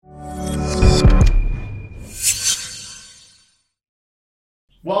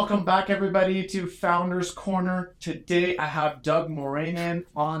Welcome back, everybody, to Founders Corner. Today, I have Doug Moranan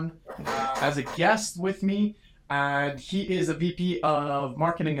on as a guest with me, and he is a VP of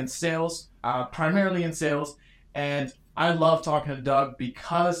Marketing and Sales, primarily in sales. And I love talking to Doug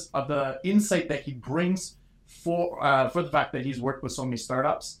because of the insight that he brings for the fact that he's worked with so many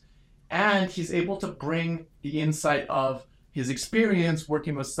startups, and he's able to bring the insight of his experience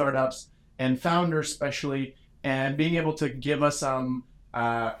working with startups and founders, especially, and being able to give us some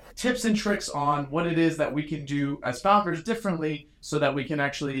tips and tricks on what it is that we can do as founders differently so that we can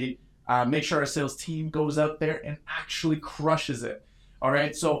actually make sure our sales team goes out there and actually crushes it. All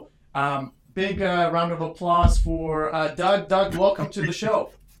right, so big round of applause for Doug. Doug, welcome to the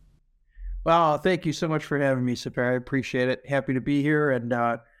show. Well, thank you so much for having me, Sapir. I appreciate it. Happy to be here and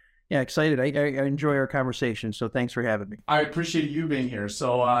excited. I enjoy our conversation, so thanks for having me. I appreciate you being here.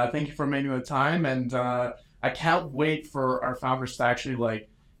 So thank you for making the time, and I can't wait for our founders to actually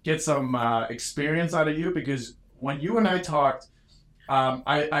get some experience out of you, because when you and I talked,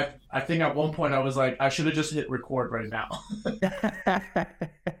 I think at one point I was like, I should have just hit record right now.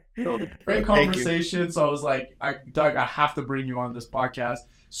 Great conversation. So I was like, Doug, I have to bring you on this podcast.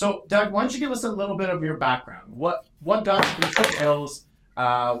 So Doug, why don't you give us a little bit of your background? What got you into sales?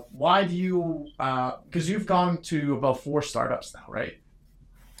 Why do you? Because you've gone to about 4 startups now, right?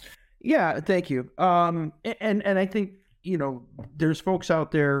 Yeah, thank you. And I think, there's folks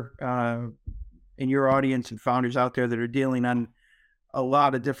out there in your audience and founders out there that are dealing on a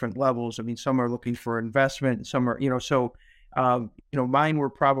lot of different levels. I mean, some are looking for investment, some are, mine were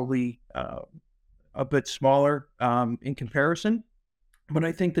probably a bit smaller in comparison, but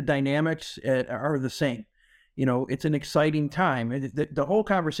I think the dynamics are the same. It's an exciting time. The whole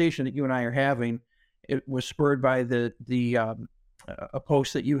conversation that you and I are having, it was spurred by a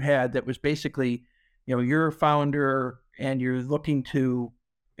post that you had that was basically, you're a founder and you're looking to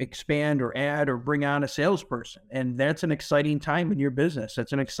expand or add or bring on a salesperson, and that's an exciting time in your business.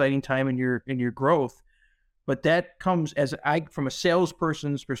 That's an exciting time in your growth. But that comes from a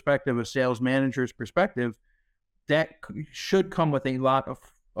salesperson's perspective, a sales manager's perspective, that should come with a lot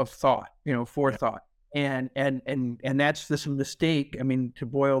of thought, forethought. And that's this mistake. I mean, to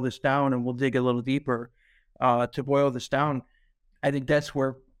boil this down, and we'll dig a little deeper, to boil this down, I think that's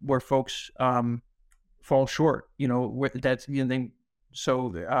where folks fall short. That's the thing.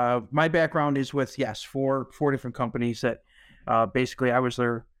 So my background is with 4 different companies that basically I was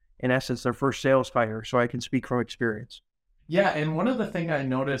in essence their first sales hire, so I can speak from experience. Yeah, and one of the things I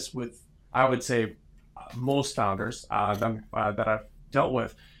noticed with, I would say, most founders that I've dealt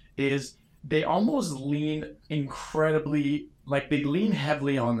with is they almost lean they lean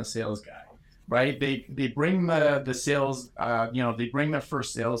heavily on the sales guy. Right, they bring the sales, they bring their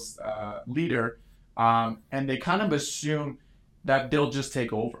first sales leader, and they kind of assume that they'll just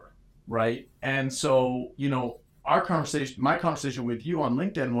take over, right? And so, my conversation with you on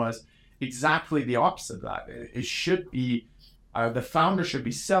LinkedIn was exactly the opposite of that. It should be the founder should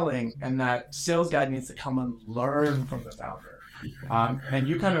be selling, and that sales guy needs to come and learn from the founder. And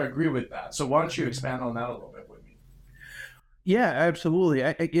you kind of agree with that. So why don't you expand on that a little bit with me? Yeah, absolutely.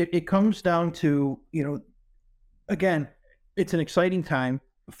 It comes down to, again, it's an exciting time.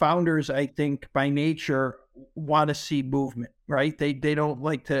 Founders, I think, by nature, want to see movement, right? They don't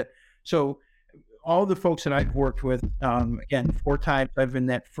like to. So all the folks that I've worked with, again, 4 times I've been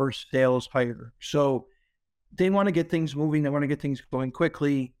that first sales hire. So they want to get things moving. They want to get things going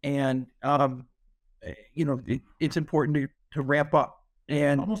quickly. And, it's important to ramp up.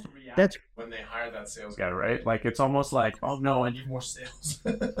 And almost that's when they hire that sales guy, right? Like, it's almost like, oh no, I need more sales.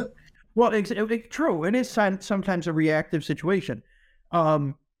 Well, true. It is sometimes a reactive situation.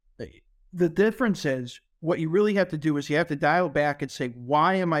 The difference is, what you really have to do is you have to dial back and say,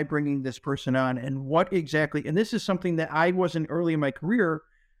 why am I bringing this person on, and what exactly? And this is something that I wasn't early in my career.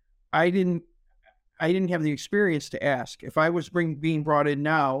 I didn't have the experience to ask. If I was being brought in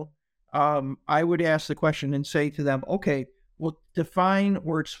now, I would ask the question and say to them, okay, well, define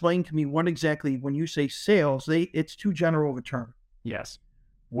or explain to me what exactly, when you say sales, it's too general of a term. Yes,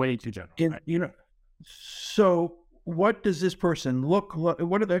 way too general. Right? So what does this person look like?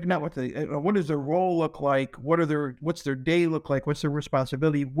 What does their role look like? What's their day look like? What's their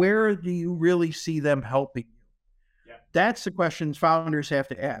responsibility? Where do you really see them helping you? Yeah. That's the questions founders have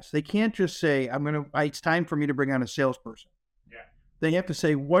to ask. They can't just say, it's time for me to bring on a salesperson. Yeah. They have to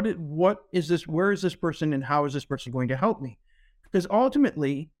say, what is this? Where is this person, and how is this person going to help me? Because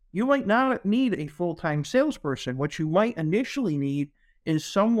ultimately, you might not need a full-time salesperson. What you might initially need is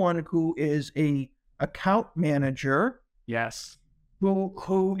someone who is a account manager. Yes.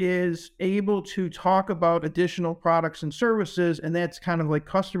 who is able to talk about additional products and services, and that's kind of like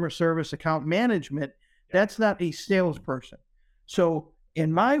customer service, account management. That's not a salesperson. So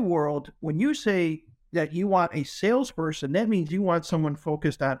in my world, when you say that you want a salesperson, that means you want someone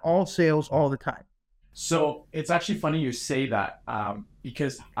focused on all sales all the time. So it's actually funny you say that,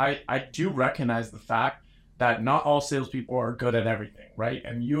 because I do recognize the fact that not all salespeople are good at everything, right?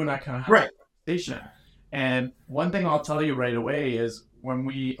 And you and I kind of have Right. a conversation. And one thing I'll tell you right away is when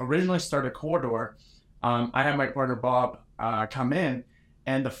we originally started Korner, I had my partner Bob come in,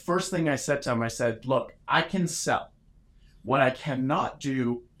 and the first thing I said to him, I said, "Look, I can sell. What I cannot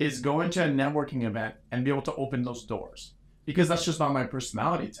do is go into a networking event and be able to open those doors because that's just not my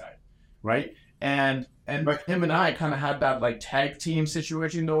personality type, right?" And him and I kind of had that like tag team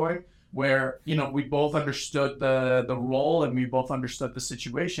situation going where we both understood the role and we both understood the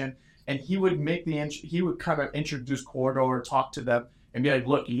situation. And he would he would kind of introduce Cordo or talk to them and be like,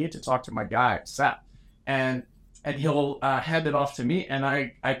 "Look, you need to talk to my guy, Seth," and he'll hand it off to me, and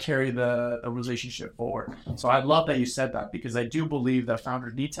I carry the relationship forward. So I love that you said that because I do believe that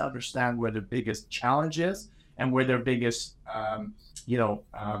founders need to understand where their biggest challenge is and where their biggest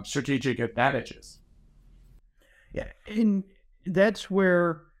strategic advantage is. Yeah, and that's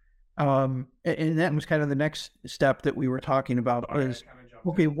where, and that was kind of the next step that we were talking about. Is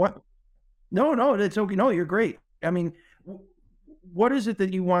okay, what? No, that's okay. No, you're great. I mean, what is it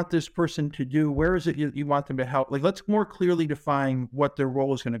that you want this person to do? Where is it you want them to help? Like, let's more clearly define what their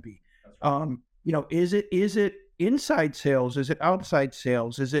role is going to be. Is it inside sales? Is it outside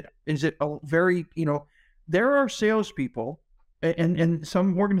sales? Is it a very there are salespeople, and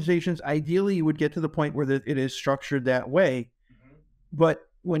some organizations ideally you would get to the point where it is structured that way. Mm-hmm. But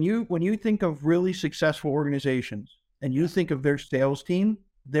when you think of really successful organizations and you think of their sales team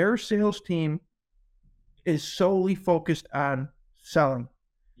is solely focused on selling.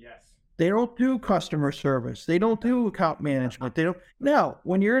 Yes. They don't do customer service. They don't do account management. They don't. Now,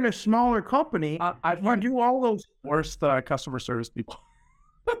 when you're in a smaller company, I want to do all those. Worst customer service people.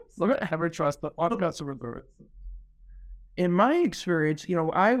 So I never trust the customer service. In my experience,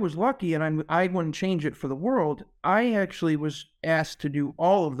 I was lucky, and I wouldn't change it for the world. I actually was asked to do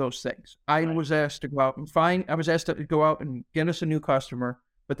all of those things. I was asked to go out and I was asked to go out and get us a new customer,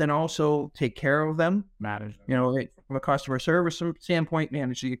 but then also take care of them, manage them. From a customer service standpoint,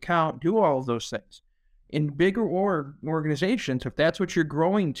 manage the account, do all of those things. In bigger organizations, if that's what you're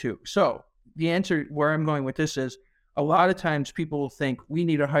growing to. So the answer where I'm going with this is a lot of times people will think we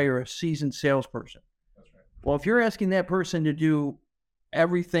need to hire a seasoned salesperson. That's right. Well, if you're asking that person to do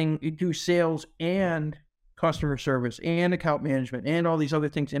everything, do sales and customer service and account management and all these other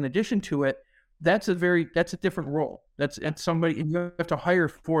things in addition to it, that's a different role. That's somebody, and you have to hire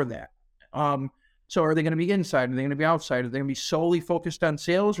for that. So are they going to be inside? Are they going to be outside? Are they going to be solely focused on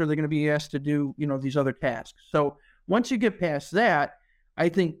sales, or are they going to be asked to do, these other tasks? So once you get past that, I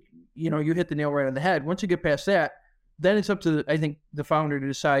think, you hit the nail right on the head. Once you get past that, then it's up to, I think, the founder to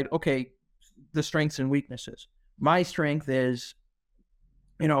decide, okay, the strengths and weaknesses. My strength is,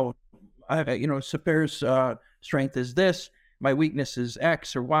 Saper's strength is this. My weakness is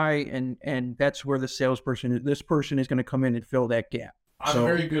X or Y, and that's where this person is going to come in and fill that gap. I'm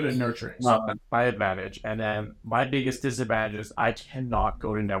very good at nurturing, so that's my advantage. And then my biggest disadvantage is I cannot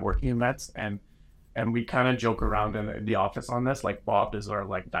go to networking events, and we kind of joke around in the office on this. Like Bob is our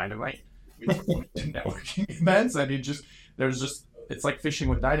like dynamite. We go to networking events, and it's like fishing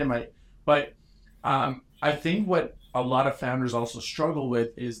with dynamite. But I think what a lot of founders also struggle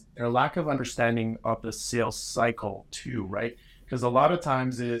with is their lack of understanding of the sales cycle too, right? Because a lot of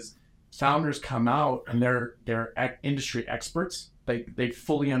times is founders come out and they're industry experts. They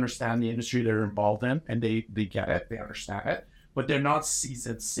fully understand the industry they're involved in, and they get it, they understand it, but they're not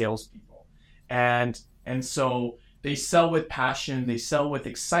seasoned salespeople. And so they sell with passion, they sell with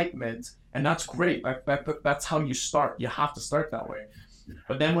excitement, and that's great. That's how you start. You have to start that way.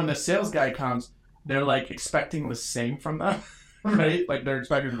 But then when the sales guy comes, they're like expecting the same from them, right? Like they're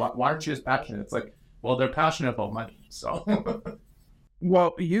expecting, why aren't you as passionate? It's like, well, they're passionate about money, so.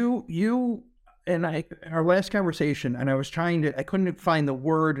 Well, you and I, our last conversation, and I couldn't find the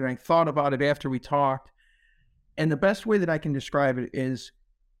word, and I thought about it after we talked. And the best way that I can describe it is,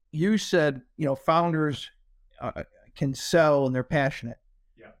 you said, founders can sell and they're passionate.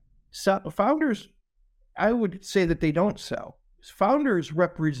 Yeah. So founders, I would say that they don't sell. Founders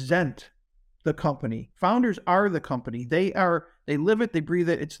represent the company. Founders are the company. They live it, they breathe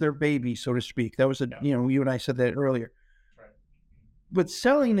it. It's their baby, so to speak. That was you and I said that earlier. but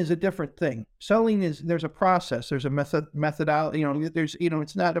selling is a different thing. Selling is, there's a process, there's a methodology, there's,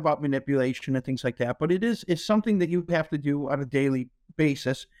 it's not about manipulation and things like that, but it's something that you have to do on a daily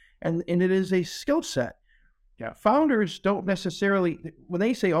basis. And it is a skill set. Yeah. Founders don't necessarily, when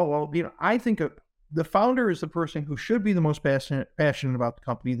they say, oh, well, I think the founder is the person who should be the most passionate about the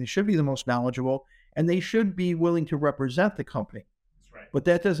company. They should be the most knowledgeable, and they should be willing to represent the company. That's right. But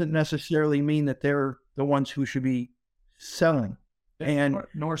that doesn't necessarily mean that they're the ones who should be selling. And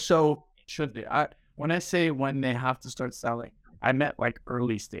nor so should they. When I say when they have to start selling, I meant like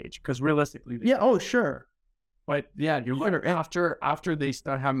early stage, because realistically, sure. But yeah, you're right. After they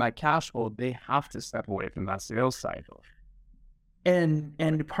start having that cash flow, they have to step away from that sales cycle. And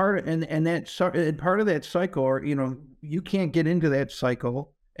part of that cycle, or you can't get into that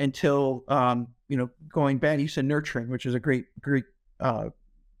cycle until going back. You said nurturing, which is a great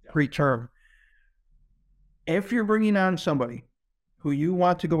term. If you're bringing on somebody who you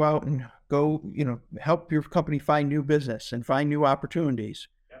want to go out and help your company find new business and find new opportunities,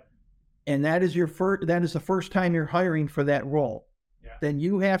 and that is the first time you're hiring for that role, then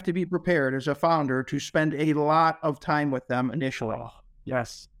you have to be prepared as a founder to spend a lot of time with them initially. Oh,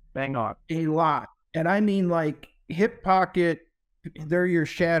 yes, bang on. A lot. And I mean, like, hip pocket, they're your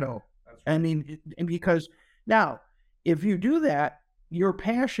shadow. Right. I mean, because now, if you do that, your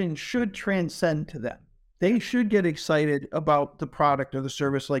passion should transcend to them. They should get excited about the product or the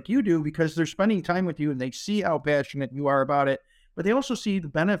service like you do, because they're spending time with you and they see how passionate you are about it, but they also see the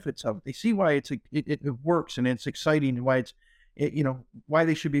benefits of it. They see why it works and it's exciting, and why why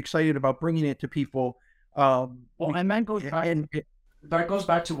they should be excited about bringing it to people. And that goes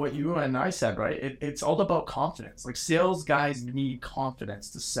back to what you and I said, right? It's all about confidence. Like, sales guys need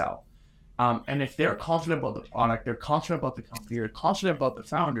confidence to sell. And if they're confident about the product, they're confident about the company, they're confident about the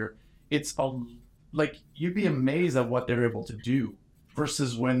founder, it's like, you'd be amazed at what they're able to do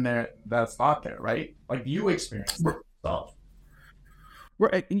versus when that's not there, right? Like, you experienced it yourself.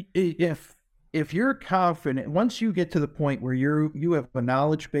 Right. If you're confident, once you get to the point where you have a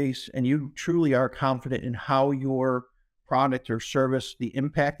knowledge base and you truly are confident in how your product or service, the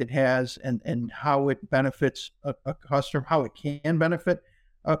impact it has, and how it benefits a customer, how it can benefit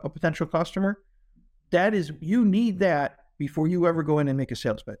a potential customer, you need that before you ever go in and make a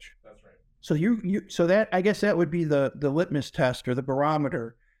sales pitch. That's right. So so that, I guess that would be the litmus test or the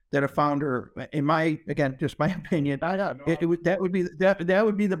barometer that a founder, just my opinion, that would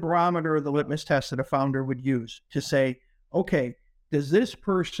be the barometer or the litmus test that a founder would use to say, okay, can this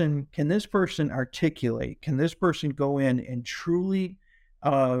person articulate? Can this person go in and truly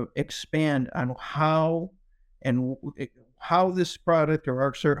expand on how this product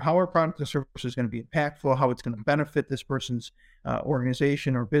or how our product or service is going to be impactful, how it's going to benefit this person's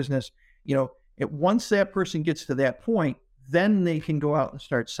organization or business? Once that person gets to that point, then they can go out and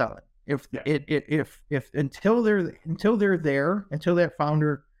start selling. If until that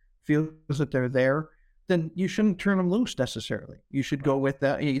founder feels that they're there, then you shouldn't turn them loose necessarily. You should go with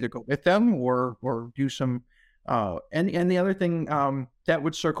that, either go with them or do some. And the other thing that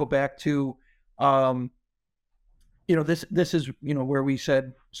would circle back to, this is where we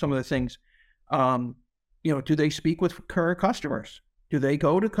said some of the things. Do they speak with current customers? Do they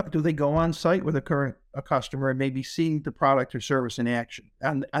go on site with a customer and maybe see the product or service in action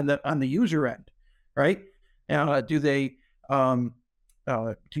on the user end, right? Do they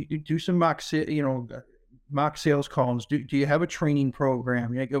do some mock sales calls? Do you have a training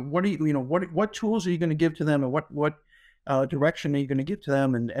program? What tools are you going to give to them, and what direction are you going to give to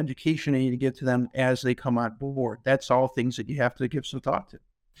them, and education are you going to give to them as they come on board? That's all things that you have to give some thought to.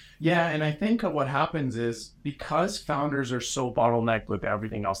 Yeah, and I think what happens is, because founders are so bottlenecked with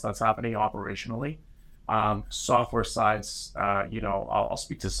everything else that's happening operationally, software sides, I'll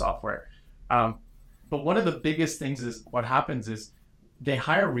speak to software. But one of the biggest things is what happens is they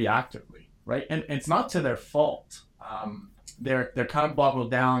hire reactively, right? And it's not to their fault. They're kind of boggled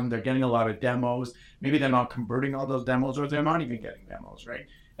down. They're getting a lot of demos. Maybe they're not converting all those demos, or they're not even getting demos, right?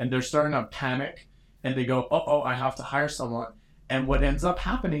 And they're starting to panic, and they go, I have to hire someone. And what ends up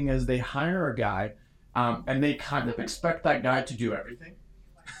happening is they hire a guy, and they kind of expect that guy to do everything.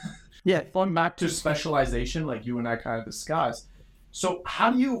 Yeah. Going back to specialization, like you and I kind of discussed. So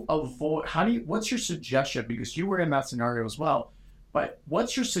what's your suggestion? Because you were in that scenario as well, but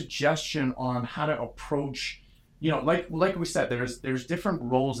what's your suggestion on how to approach, like we said, there's different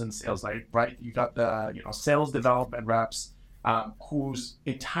roles in sales, like, right? You got the, sales development reps, whose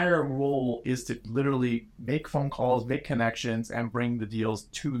entire role is to literally make phone calls, make connections, and bring the deals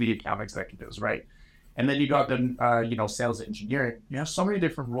to the account executives, right? And then you got the, sales engineering. You have so many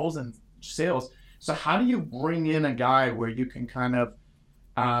different roles in sales. So how do you bring in a guy where you can kind of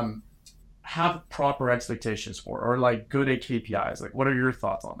um, have proper expectations for, or like good at KPIs? Like, what are your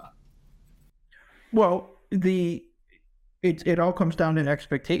thoughts on that? Well, it all comes down to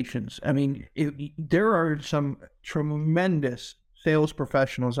expectations. I mean, there are some tremendous sales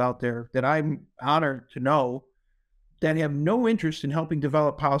professionals out there that I'm honored to know that have no interest in helping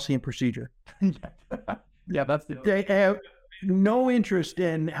develop policy and procedure. Yeah, that's They have no interest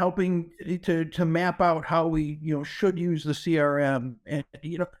in helping to map out how we should use the CRM, and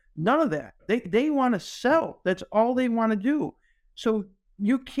none of that. They want to sell. That's all they want to do. So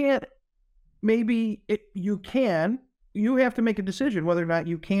you can't. Maybe you can. You have to make a decision whether or not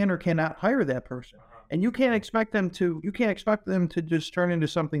you can or cannot hire that person, and you can't expect them to. You can't expect them to just turn into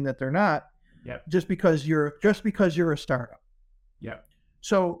something that they're not. Yeah. Just because you're a startup. Yeah.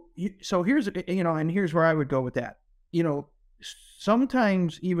 So here's and here's where I would go with that.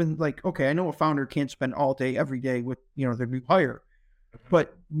 Sometimes even like, okay, I know a founder can't spend all day every day with their new hire,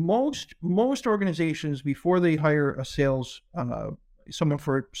 but most organizations, before they hire a sales someone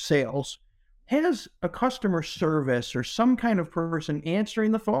for sales, has a customer service or some kind of person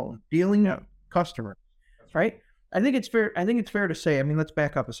answering the phone, dealing with customers, right? I think it's fair to say, I mean, let's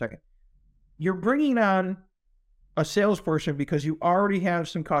back up a second. You're bringing on a salesperson because you already have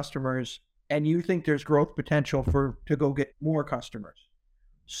some customers and you think there's growth potential to go get more customers.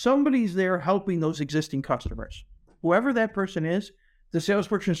 Somebody's there helping those existing customers. Whoever that person is, the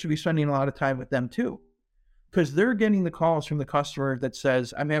salesperson should be spending a lot of time with them too, because they're getting the calls from the customer that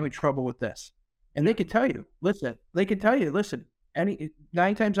says, I'm having trouble with this. And they can tell you, listen,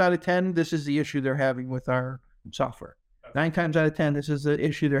 9 times out of 10, this is the issue they're having with our software. 9 times out of 10, this is the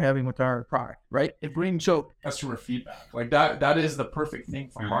issue they're having with our product, right? It brings customer feedback. Like that is the perfect thing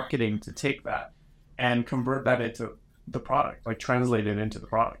for marketing, to take that and convert that into the product, like translate it into the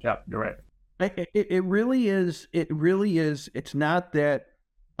product. Yeah, you're right. It really is. It really is. It's not that.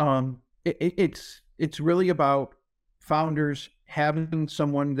 It's really about founders having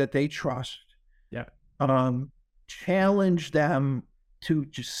someone that they trust. Yeah. Challenge them to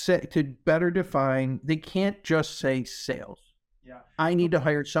to better define. They can't just say sales. Yeah. I need to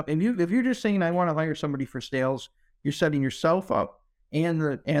hire something. If you're just saying I want to hire somebody for sales, you're setting yourself up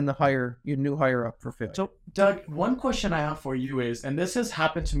and your new hire up for failure. So Doug, one question I have for you is, and this has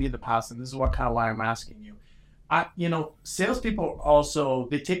happened to me in the past, and this is why I'm asking you. Salespeople also,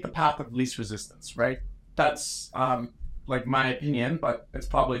 they take the path of least resistance, right? That's like my opinion, but it's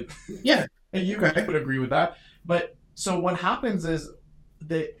probably and you would agree with that. But so what happens is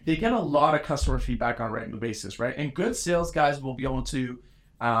they get a lot of customer feedback on a regular basis, right? And good sales guys will be able to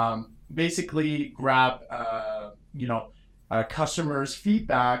basically grab customers'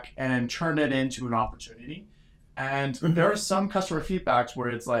 feedback and turn it into an opportunity. And there are some customer feedbacks where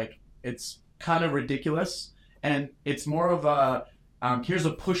it's like it's kind of ridiculous, and it's more of a here's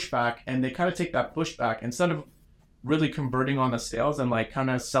a pushback, and they kind of take that pushback instead of really converting on the sales and like kind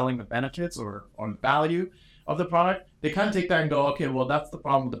of selling the benefits or on value of the product. They kind of take that and go, okay, well, that's the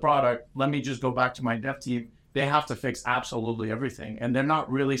problem with the product. Let me just go back to my dev team. They have to fix absolutely everything, and they're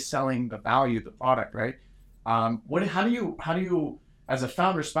not really selling the value of the product, right? How do you, as a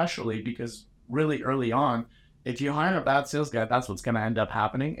founder especially, because really early on, if you hire a bad sales guy, that's what's going to end up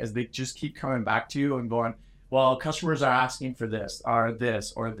happening, is they just keep coming back to you and going, well, customers are asking for this or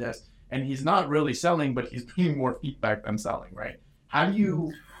this or this, and he's not really selling, but he's getting more feedback than selling, right? How do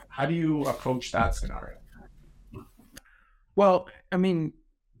you approach that scenario? Well, I mean,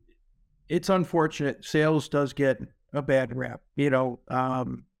 it's unfortunate. Sales does get a bad rap,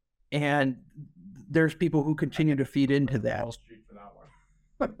 and there's people who continue to feed into that. Wall Street for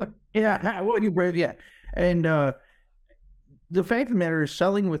that one. Yeah. And the fact of the matter is,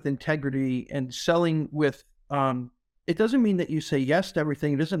 selling with integrity and selling with, it doesn't mean that you say yes to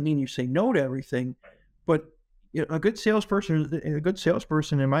everything. It doesn't mean you say no to everything. But a good salesperson,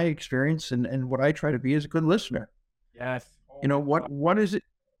 in my experience, and what I try to be, is a good listener. Yes. What is it?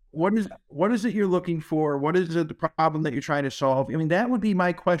 What is it you're looking for? What is it, the problem that you're trying to solve? I mean, that would be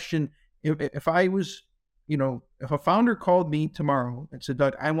my question. If I was, if a founder called me tomorrow and said,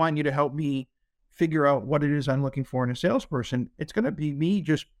 Doug, I want you to help me figure out what it is I'm looking for in a salesperson, it's going to be me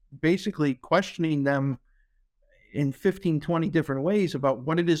just basically questioning them in 15, 20 different ways about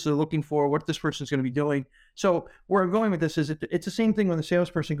what it is they're looking for, what this person's going to be doing. So where I'm going with this is it's the same thing when the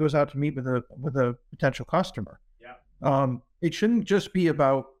salesperson goes out to meet with a potential customer. Yeah. It shouldn't just be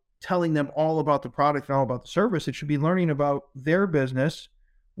about telling them all about the product and all about the service. It should be learning about their business,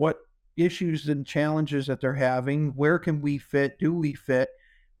 what issues and challenges that they're having, where can we fit, do we fit,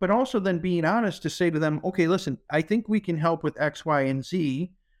 but also then being honest to say to them, okay, listen, I think we can help with X, Y, and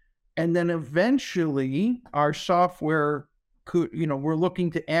Z. And then eventually our software we're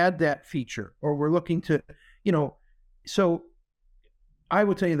looking to add that feature, or we're looking to, so I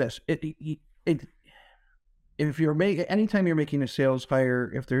will tell you this, if you're anytime you're making a sales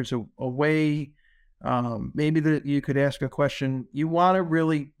hire, if there's a way, maybe that you could ask a question, you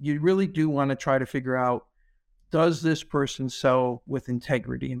really do want to try to figure out, does this person sell with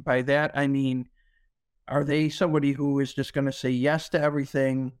integrity? And by that, I mean, are they somebody who is just going to say yes to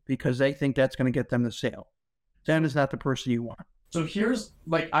everything because they think that's going to get them the sale? That is not the person you want. So here's,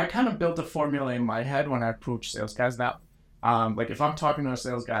 like, I kind of built a formula in my head when I approach sales guys now. Like, if I'm talking to a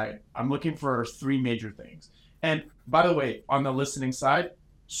sales guy, I'm looking for 3 major things. And by the way, on the listening side,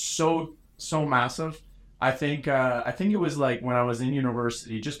 so massive. I think it was like when I was in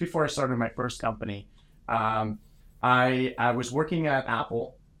university, just before I started my first company, I was working at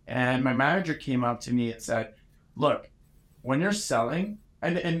Apple, and my manager came up to me and said, "Look, when you're selling,"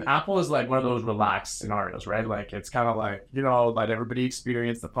 and Apple is like one of those relaxed scenarios, right? Like, it's kind of like, let everybody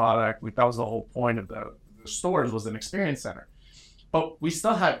experience the product. That was the whole point of the stores, was an experience center. But we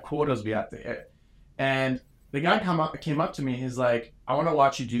still had quotas we had to hit. And the guy came up to me. He's like, "I want to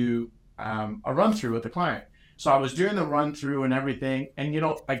watch you do a run through with the client." So I was doing the run through and everything. And,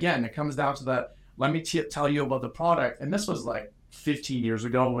 again, it comes down to that. Let me tell you about the product. And this was like 15 years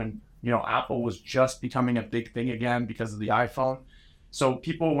ago when, Apple was just becoming a big thing again because of the iPhone. So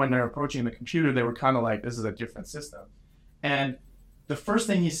people, when they're approaching the computer, they were kind of like, this is a different system. And the first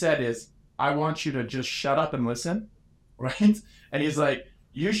thing he said is, "I want you to just shut up and listen," right? And he's like,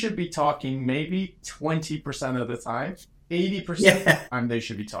 "You should be talking maybe 20% of the time, 80% of the time they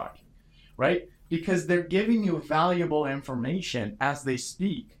should be talking," right? Because they're giving you valuable information as they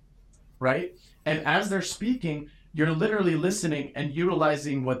speak, right? And as they're speaking, you're literally listening and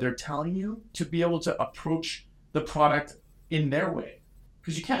utilizing what they're telling you to be able to approach the product in their way.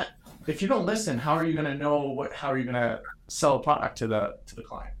 Because you can't, if you don't listen, how are you going to know how are you going to sell a product to the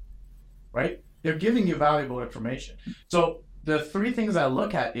client, right? They're giving you valuable information. So the 3 things I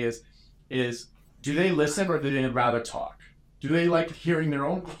look at is do they listen, or do they rather talk? Do they like hearing their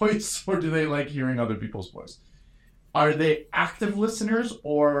own voice, or do they like hearing other people's voice? Are they active listeners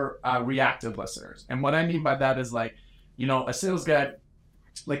or reactive listeners? And what I mean by that is, like, a sales guy,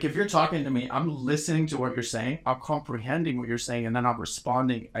 like, if you're talking to me, I'm listening to what you're saying, I'm comprehending what you're saying, and then I'm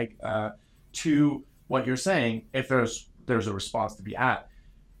responding to what you're saying if there's a response to be had.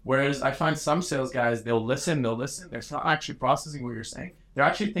 Whereas I find some sales guys, they'll listen, they're not actually processing what you're saying. They're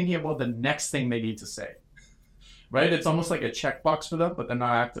actually thinking about the next thing they need to say, right? It's almost like a checkbox for them, but they're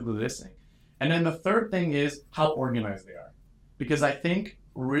not actively listening. And then the third thing is how organized they are. Because I think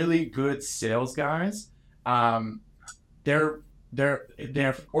really good sales guys, they're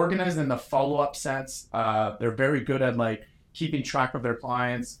organized in the follow-up sense. They're very good at, like, keeping track of their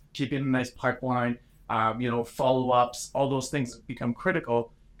clients, keeping a nice pipeline, follow-ups, all those things become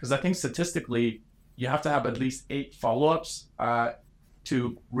critical. Because I think statistically, you have to have at least 8 follow-ups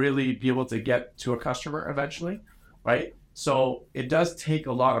to really be able to get to a customer eventually, right? So it does take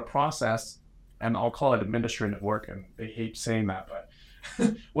a lot of process, and I'll call it administrative work, and they hate saying that, but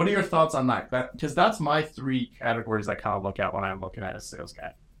what are your thoughts on that? Because that's my 3 categories I kind of look at when I'm looking at a sales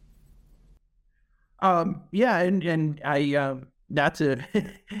guy. Yeah, and I not to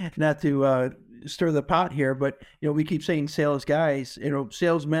stir the pot here, but we keep saying sales guys,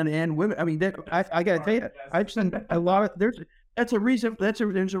 salesmen and women. I mean, I got to tell you, I've seen a lot of there's a reason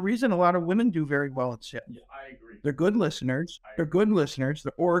a lot of women do very well at sales. Yeah, I agree. They're good listeners.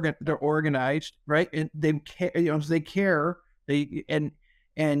 They're organized, right? And they care. They care.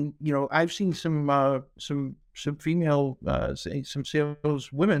 I've seen some female some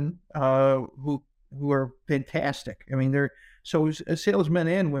sales women who are fantastic. I mean, they're salesmen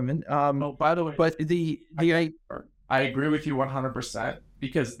and women. By the way, but I agree with you 100%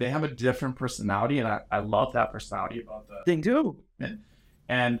 because they have a different personality, and I love that personality about the thing too.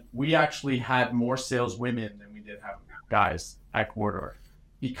 And we actually had more sales women than we did have guys at Korner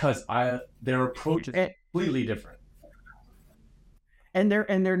because their approach is completely different. And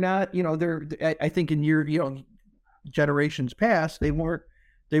they're not, I think in your generations past, they weren't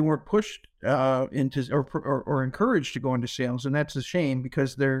pushed into or encouraged to go into sales, and that's a shame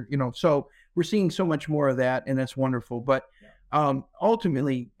because they're so we're seeing so much more of that, and that's wonderful. But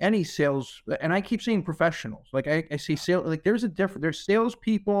ultimately, any sales, and I keep saying professionals, like I see sales, like there's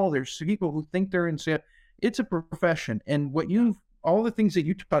salespeople, there's people who think they're in sales. It's a profession, and all the things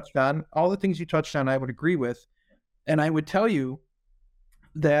you touched on, I would agree with, and I would tell you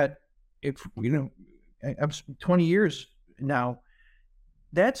that if I'm 20 years now.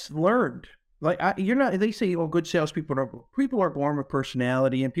 That's learned. Like you're not. They say, "Oh, good salespeople are born with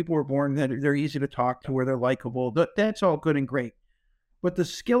personality, and people are born that they're easy to talk to, where they're likable." That's all good and great, but the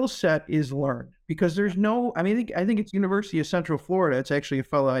skill set is learned because there's no. I mean, I think it's University of Central Florida. It's actually a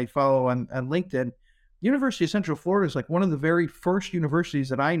fellow I follow on LinkedIn. University of Central Florida is like one of the very first universities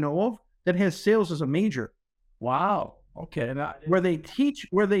that I know of that has sales as a major. Wow. Okay. Where they teach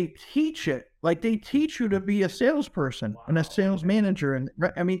it, like they teach you to be a salesperson and a sales manager, and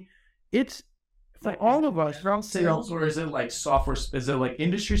I mean, it's for all of us. Around sales, or is it like software? Is it like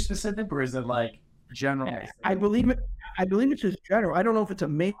industry specific, or is it like general? I believe it. I believe it's just general. I don't know if it's a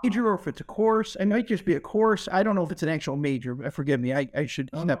major or if it's a course. It might just be a course. I don't know if it's an actual major. Forgive me. I should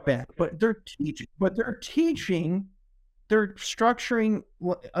step back. But they're teaching. They're structuring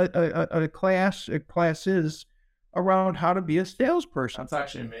a classes around how to be a salesperson. That's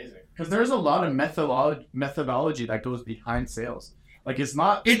actually amazing because there's a lot of methodology that goes behind sales. Like it's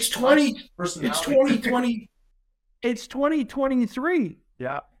not. It's 2020. It's 2023.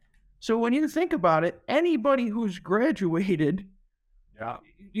 Yeah. So when you think about it, anybody who's graduated, up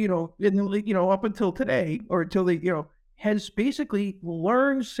until today or until they, has basically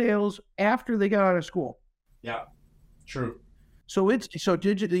learned sales after they got out of school. Yeah. True. So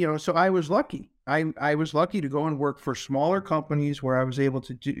so I was lucky. I was lucky to go and work for smaller companies where I was able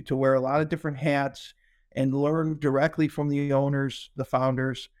to wear a lot of different hats and learn directly from the owners, the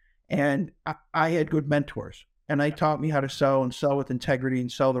founders, and I had good mentors. And they taught me how to sell and sell with integrity and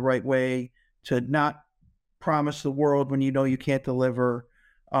sell the right way, to not promise the world when you know you can't deliver.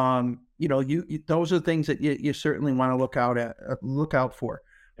 Those are things that you certainly want to look out for.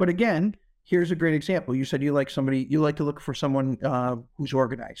 But again, here's a great example. You said you like to look for someone who's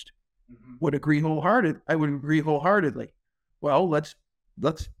organized. Mm-hmm. I would agree wholeheartedly. Well, let's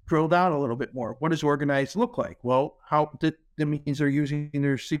drill down a little bit more. What does organized look like? Well, that means they're using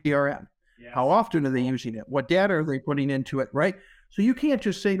their CRM. Yes. How often are they using it? What data are they putting into it? Right. So you can't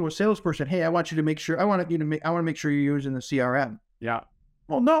just say to a salesperson, "Hey, I want to make sure you're using the CRM." Yeah.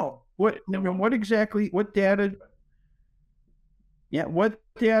 Well, no. What data? Yeah. What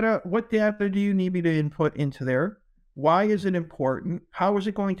data do you need me to input into there? Why is it important? How is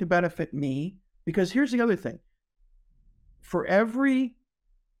it going to benefit me? Because here's the other thing. For every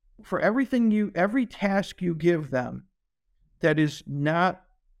task you give them that is not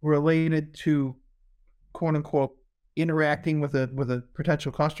related to, quote unquote, interacting with a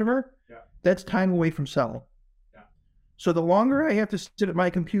potential customer, that's time away from selling. Yeah. So the longer I have to sit at my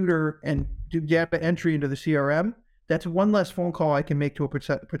computer and do data entry into the CRM, that's one less phone call I can make to a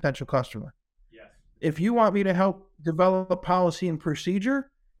potential customer. Yes. If you want me to help develop a policy and procedure,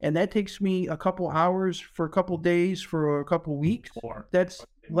 and that takes me a couple hours for a couple days for a couple weeks, that's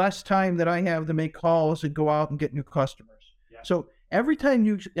less time that I have to make calls and go out and get new customers. Yeah. So every time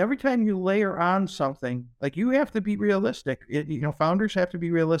you layer on something, like, you have to be realistic. Founders have to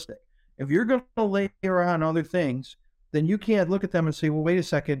be realistic. If you're going to layer on other things, then you can't look at them and say, well, wait a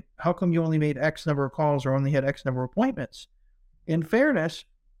second, how come you only made X number of calls or only had X number of appointments? In fairness,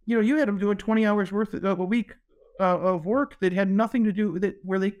 you had them doing 20 hours worth of a week of work that had nothing to do with it,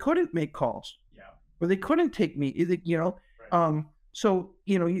 where they couldn't make calls, where they couldn't take me, right. So,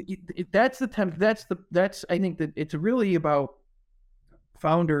 that's I think that it's really about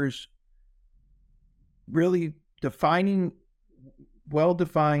founders really defining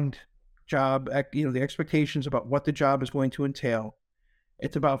well-defined job, the expectations about what the job is going to entail.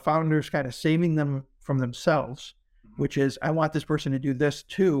 It's about founders kind of saving them from themselves, which is, I want this person to do this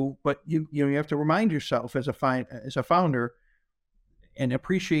too, but you have to remind yourself as a founder and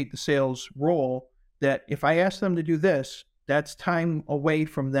appreciate the sales role, that if I ask them to do this, that's time away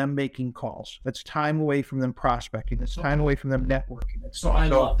from them making calls. That's time away from them prospecting. That's time away from them networking. I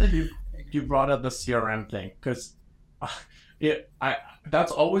love that you brought up the CRM thing, because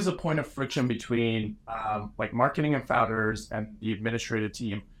that's always a point of friction between like marketing and founders and the administrative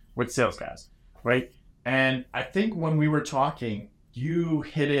team with sales guys, right? And I think when we were talking, you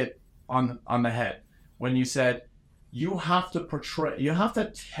hit it on the head when you said you have to express,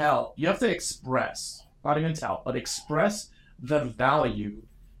 not even tell, but express the value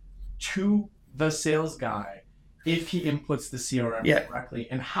to the sales guy if he inputs the CRM correctly,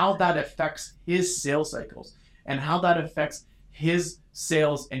 and how that affects his sales cycles and how that affects his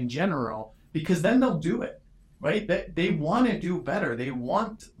sales in general, because then they'll do it, right? They want to do better. They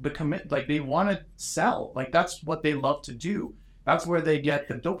want the commit, like they want to sell. Like that's what they love to do. That's where they get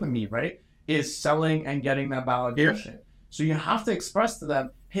the dopamine, right? Is selling and getting that validation. Yeah. So you have to express to them,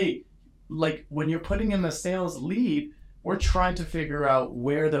 hey, like when you're putting in the sales lead, we're trying to figure out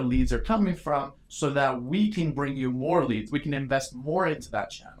where the leads are coming from so that we can bring you more leads. We can invest more into that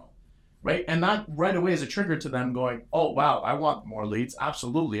channel. right? And that right away is a trigger to them going, oh, wow, I want more leads.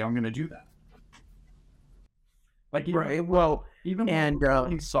 Absolutely, I'm going to do that. Like, Right. Well, even and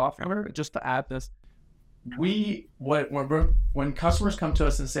in software, just to add this, when customers come to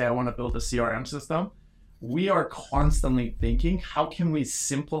us and say, I want to build a CRM system, we are constantly thinking, how can we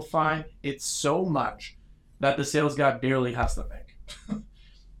simplify it so much that the sales guy barely has to think?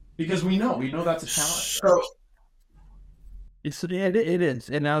 Because we know that's a challenge. So it is,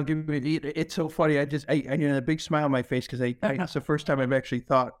 and I'll give you. It's so funny. I had a big smile on my face because it's the first time I've actually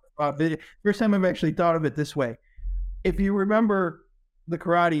thought. First time I've actually thought of it this way. If you remember the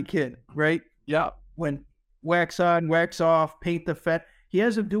Karate Kid, right? Yeah. When wax on, wax off, paint the fence, he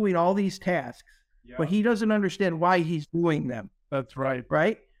has him doing all these tasks, but he doesn't understand why he's doing them. That's right.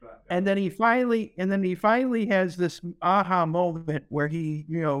 Right? And then he finally has this aha moment where he,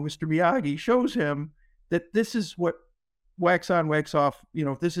 Mr. Miyagi shows him that this is what wax on, wax off,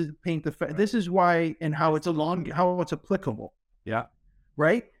 this is paint the fence. This is why and how it's applicable. Yeah.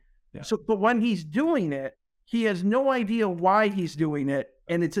 Right? Yeah. So, but when he's doing it, he has no idea why he's doing it,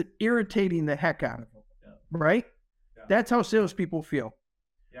 and it's irritating the heck out of him. Yeah. Right? Yeah. That's how salespeople feel.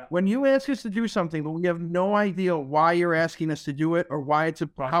 Yeah. When you ask us to do something, but we have no idea why you're asking us to do it, or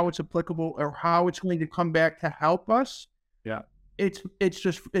how it's applicable, or how it's going to come back to help us. Yeah. It's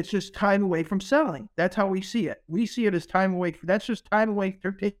just time away from selling. That's how we see it. We see it as time away. That's just time away.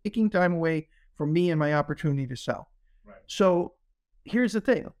 They're taking time away from me and my opportunity to sell. Right. So here's the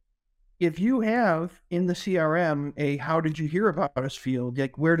thing. If you have in the CRM a how did you hear about us field,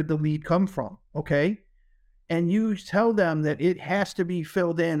 like where did the lead come from? Okay. And you tell them that it has to be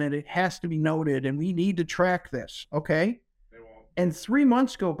filled in and it has to be noted and we need to track this. Okay. They won't. And 3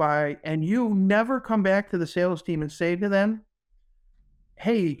 months go by and you never come back to the sales team and say to them,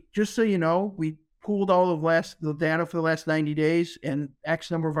 hey, just so you know, we pooled all of the data for the last 90 days and X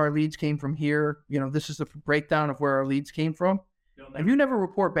number of our leads came from here. This is the breakdown of where our leads came from. If you never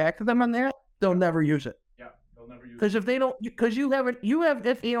report back to them on that, they'll never use it. Yeah, they'll never use it. Because if they don't, because you have,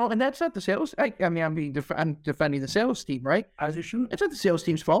 and that's not the sales. I'm defending the sales team, right? As you should. It's not the sales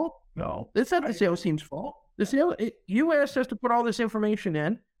team's fault. No, it's not the sales team's fault. You asked us to put all this information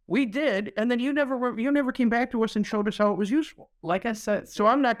in. We did, and then you never came back to us and showed us how it was useful. Like I said, so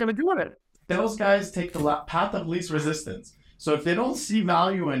I'm not going to do it. Those guys take the path of least resistance. So if they don't see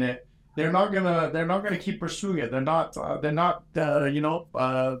value in it, they're not gonna keep pursuing it. But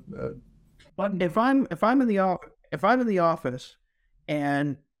if I'm in the office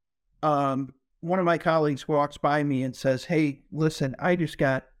and one of my colleagues walks by me and says, "Hey, listen, I just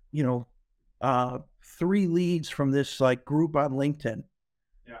got 3 leads from this group on LinkedIn."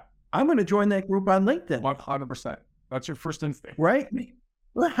 Yeah, I'm going to join that group on LinkedIn. 100%. That's your first instinct, right?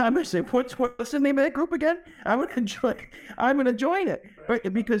 I'm going to say, what's the name of that group again? I'm going to join it,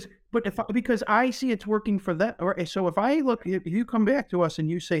 right? Because I see it's working for that. So if you come back to us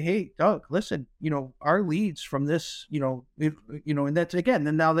and you say, hey, Doug, listen, our leads from this, and that's again,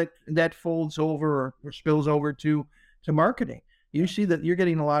 then now that folds over or spills over to marketing. You see that you're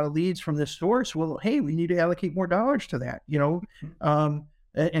getting a lot of leads from this source. Well, hey, we need to allocate more dollars to that,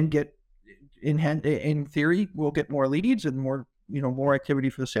 and get in theory, we'll get more leads and more activity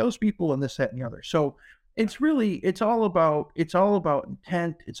for the salespeople and this, that, and the other. So it's all about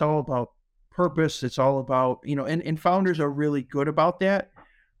intent. It's all about purpose. It's all about, and founders are really good about that.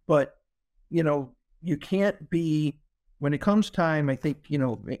 But, you can't be, when it comes time, I think,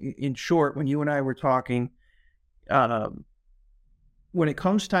 in short, when you and I were talking, when it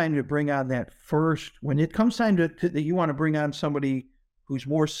comes time to bring on when it comes time that you want to bring on somebody who's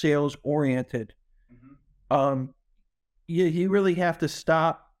more sales oriented, you really have to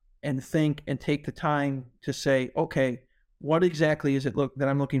stop and think and take the time to say, okay, what exactly is it that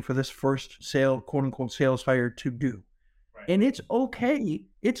I'm looking for this first quote unquote sales hire to do? Right. And it's okay.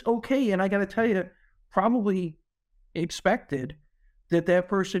 And I got to tell you, probably expected that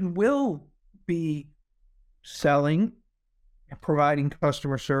person will be selling, providing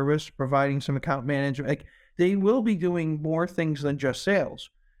customer service, providing some account management. They will be doing more things than just sales.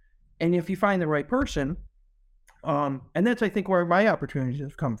 And if you find the right person, and that's, I think, where my opportunities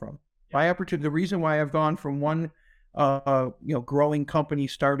have come from. Yeah. My opportunity, the reason why I've gone from one, growing company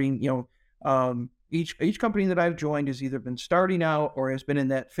starting, each company that I've joined has either been starting out or has been in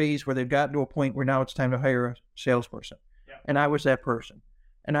that phase where they've gotten to a point where now it's time to hire a salesperson. Yeah. And I was that person.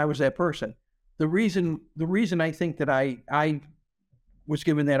 The reason I think that I was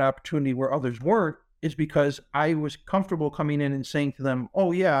given that opportunity where others weren't is because I was comfortable coming in and saying to them,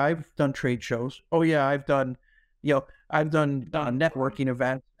 oh yeah, I've done trade shows. Oh yeah, I've done networking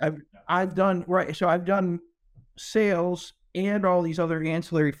events. I've done, right. So I've done sales and all these other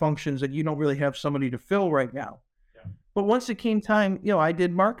ancillary functions that you don't really have somebody to fill right now. Yeah. But once it came time, I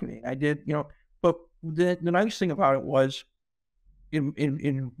did marketing. I did, but the nice thing about it was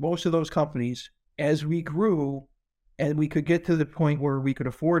in most of those companies, as we grew and we could get to the point where we could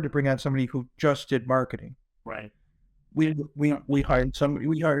afford to bring on somebody who just did marketing, Right. we hired somebody.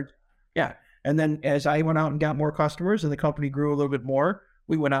 Yeah. And then as I went out and got more customers and the company grew a little bit more,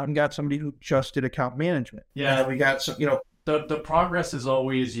 we went out and got somebody who just did account management. Yeah. We got some, The progress is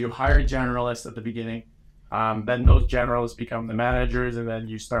always you hire generalists at the beginning, then those generalists become the managers, and then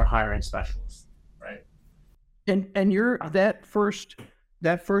you start hiring specialists, right? And you're that first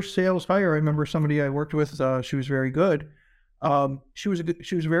sales hire. I remember somebody I worked with. She was very good. She was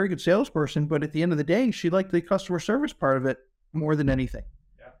a very good salesperson, but at the end of the day, she liked the customer service part of it more than anything.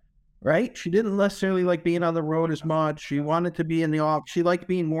 Yeah. Right? She didn't necessarily like being on the road as much. She wanted to be in the office. She liked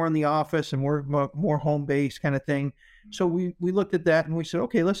being more in the office and more home based kind of thing. So we looked at that and we said,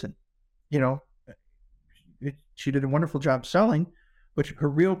 okay, listen, she did a wonderful job selling, but her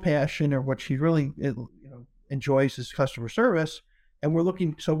real passion or what she really enjoys is customer service. And we're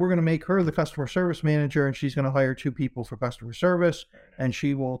going to make her the customer service manager, and she's going to hire 2 people for customer service, and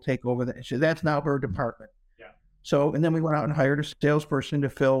she will take over that. So that's now her department. Yeah. So, and then we went out and hired a salesperson to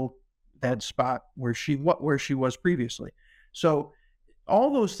fill that spot where she was previously. So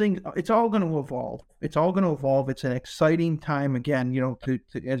all those things, it's all going to evolve. It's an exciting time again,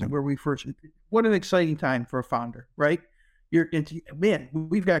 what an exciting time for a founder, right?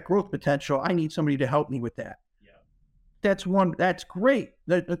 We've got growth potential. I need somebody to help me with that. That's great.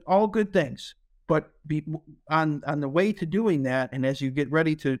 That's all good things. But on the way to doing that, and as you get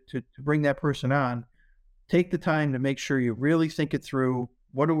ready to bring that person on, take the time to make sure you really think it through.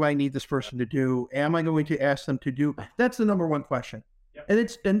 What do I need this person to do? Am I going to ask them to do? That's the number one question. Yep.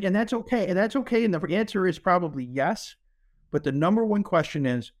 And that's okay. And that's okay. And the answer is probably yes. But the number one question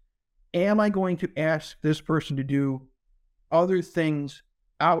is, am I going to ask this person to do other things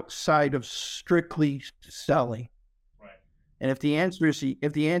outside of strictly selling? And if the answer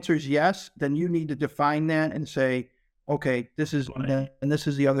is yes, then you need to define that and say, okay, this is and this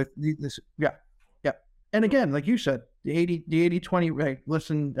is the other. Yeah. And again, like you said, the 80-20, right?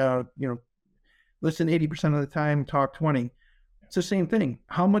 Listen, listen 80% of the time, talk 20. It's the same thing.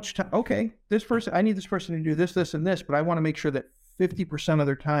 How much time? Okay, I need this person to do this, this, and this, but I want to make sure that 50% of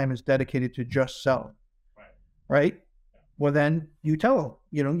their time is dedicated to just selling. Right? Well, then you tell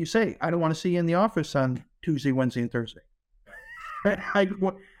them. You say, I don't want to see you in the office on Tuesday, Wednesday, and Thursday.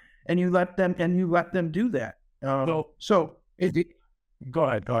 And you let them do that. Go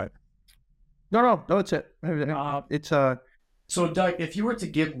ahead. No, that's it. So Doug, if you were to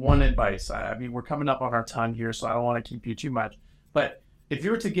give one advice, I mean, we're coming up on our time here, so I don't want to keep you too much. But if you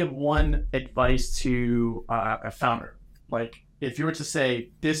were to give one advice to a founder, like if you were to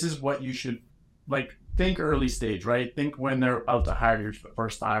say, this is what you should, like, think early stage, right? Think when they're about to hire you for the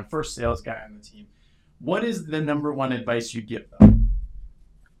first time, first sales guy on the team. What is the number one advice you give them?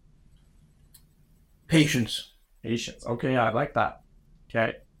 Patience. Okay, I like that.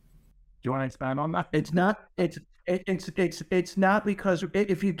 Okay. Do you want to expand on that? It's not because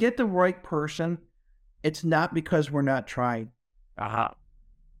if you get the right person, it's not because we're not trying.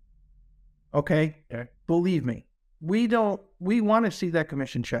 Okay? Believe me. We want to see that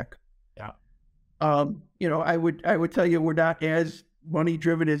commission check. Yeah. I would tell you we're not as money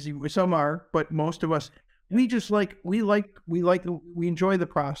driven as some are, but most of us, we enjoy the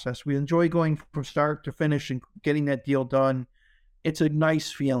process. We enjoy going from start to finish and getting that deal done. It's a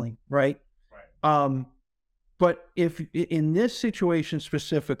nice feeling, right? But if in this situation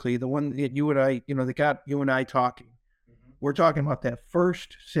specifically, the one that you and I, that got you and I talking, we're talking about that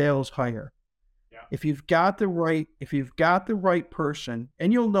first sales hire. Yeah. If you've got the right person,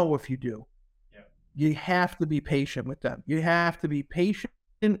 and you'll know if you do, you have to be patient with them. You have to be patient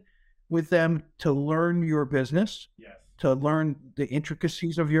with them to learn your business, to learn the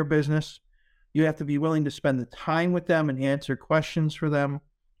intricacies of your business. You have to be willing to spend the time with them and answer questions for them.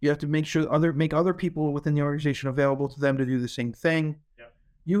 You have to make other people within the organization available to them to do the same thing. Yep.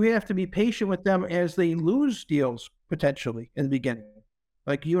 You have to be patient with them as they lose deals potentially in the beginning.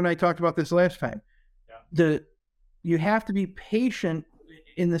 Like you and I talked about this last time. Yeah. You have to be patient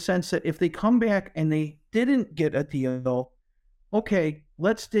in the sense that if they come back and they didn't get a deal, okay,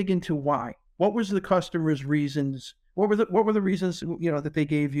 let's dig into why. What was the customer's reasons? What were the reasons that they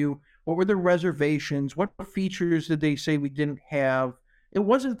gave you? What were the reservations? What features did they say we didn't have? It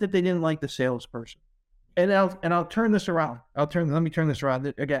wasn't that they didn't like the salesperson. And I'll turn this around. Let me turn this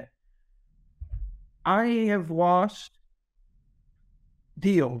around again. I have lost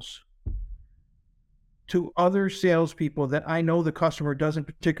deals to other salespeople that I know the customer doesn't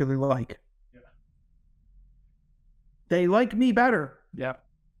particularly like. Yeah. They like me better. Yeah.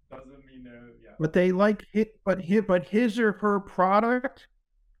 Doesn't mean yeah. But they like it, but his or her product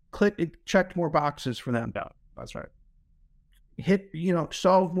checked more boxes for them. Yeah, that's right.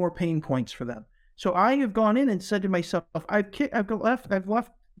 Solve more pain points for them. So I have gone in and said to myself, I've left,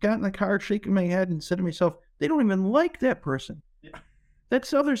 got in the car, shaking my head, and said to myself, they don't even like that person. Yeah.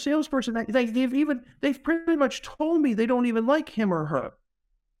 That's other salesperson. They've pretty much told me they don't even like him or her,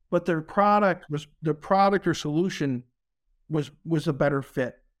 but their product or solution was a better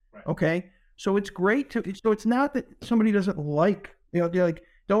fit. Right. Okay, so it's great so it's not that somebody doesn't like,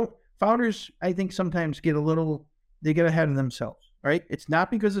 founders, I think sometimes get ahead of themselves, right? It's not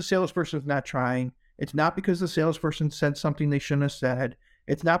because the salesperson is not trying. It's not because the salesperson said something they shouldn't have said.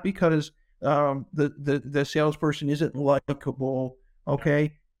 It's not because the salesperson isn't likable.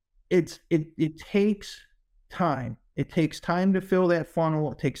 Okay, it takes time. It takes time to fill that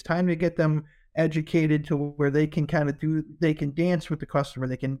funnel. It takes time to get them educated to where they can they can dance with the customer.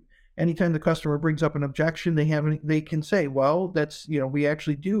 Anytime the customer brings up an objection, they can say, well, that's, we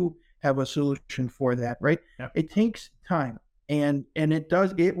actually do have a solution for that, right? Yep. It takes time, and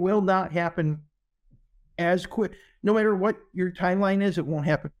it will not happen as quick. No matter what your timeline is, it won't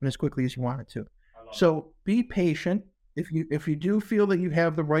happen as quickly as you want it to. So be patient. If you do feel that you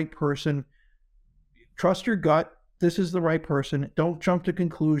have the right person, trust your gut. This is the right person. Don't jump to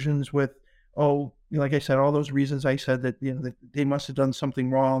conclusions with, like I said, all those reasons I said that, that they must have done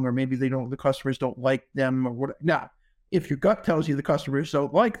something wrong, or maybe the customers don't like them, or what. Nah, if your gut tells you the customers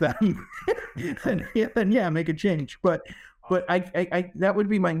don't like them, then yeah, make a change. But I that would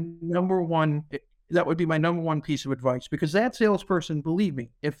be my number one. That would be my number one piece of advice, because that salesperson, believe me,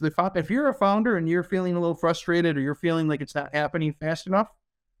 if you're a founder and you're feeling a little frustrated, or you're feeling like it's not happening fast enough,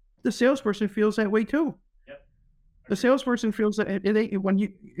 the salesperson feels that way too. Yep. The salesperson feels that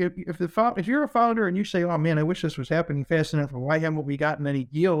if you're a founder and you say, "Oh man, I wish this was happening fast enough, or why haven't we gotten any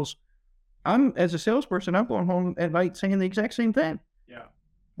deals?" As a salesperson, I'm going home at night saying the exact same thing. Yeah.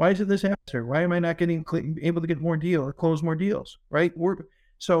 Why isn't this happening? Why am I not able to get more deals or close more deals? Right.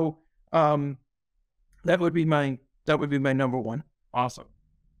 That would be my number one. Awesome.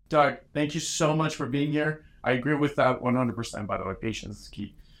 Doug, thank you so much for being here. I agree with that 100%, by the way. Patience is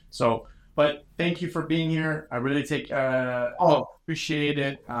key. But thank you for being here. I really appreciate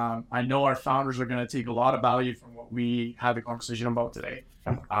it. I know our founders are going to take a lot of value from what we had the conversation about today.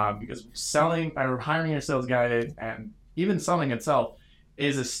 Because hiring a sales guy and even selling itself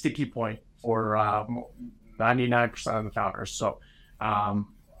is a sticky point for 99% of the founders. So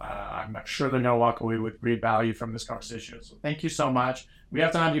I'm sure they're going to walk away with great value from this conversation. So thank you so much. We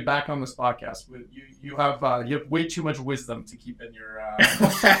have to have you back on this podcast. You have way too much wisdom to keep in your.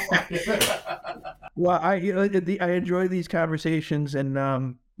 Well, I enjoy these conversations,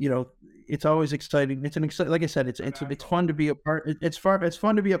 and it's always exciting. Like I said, it's fun to be a part. It's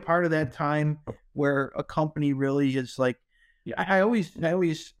fun to be a part of that time where a company really is like. Yeah. I always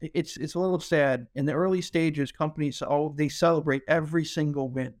it's a little sad in the early stages. Companies they celebrate every single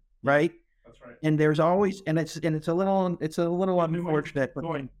win, right? That's right. And there's always it's a little unfortunate,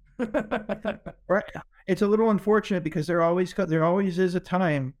 right? It's a little unfortunate because there always is a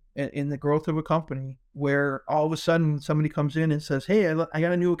time in the growth of a company where all of a sudden somebody comes in and says, "Hey, I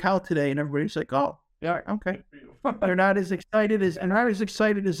got a new account today," and everybody's like, "Oh, yeah, okay." They're not as excited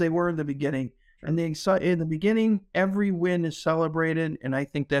as they were in the beginning. And in the beginning, every win is celebrated, and I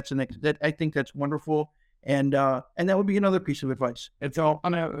think that's wonderful. And that would be another piece of advice. It's all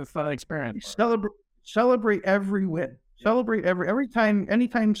a fun experience. Celebrate every win. Yeah. Celebrate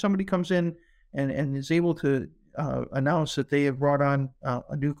anytime somebody comes in and is able to announce that they have brought on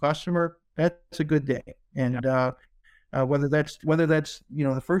a new customer. That's a good day. And whether that's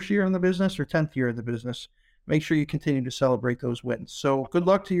the first year in the business or 10th year in the business, make sure you continue to celebrate those wins. So good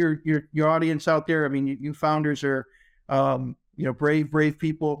luck to your audience out there. I mean, you founders are, brave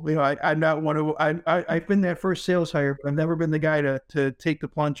people. I'm not one of, I've been that first sales hire, but I've never been the guy to take the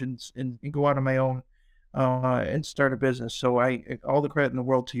plunge and go out on my own, and start a business. So all the credit in the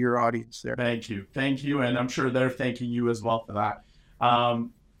world to your audience there. Thank you. And I'm sure they're thanking you as well for that.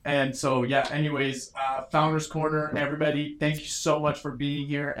 And so, anyways, Founders Corner, everybody, thank you so much for being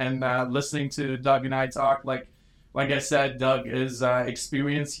here and listening to Doug and I talk. Like I said, Doug is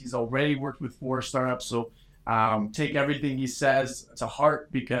experienced. He's already worked with 4 startups. So take everything he says to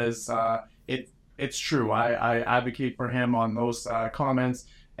heart, because it's true. I advocate for him on those comments.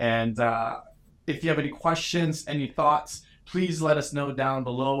 And if you have any questions, any thoughts, please let us know down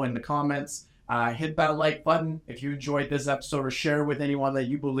below in the comments. Hit that like button if you enjoyed this episode, or share with anyone that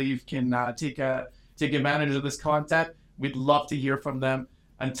you believe can take take advantage of this content, we'd love to hear from them.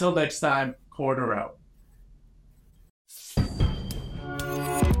 Until next time, Korner out.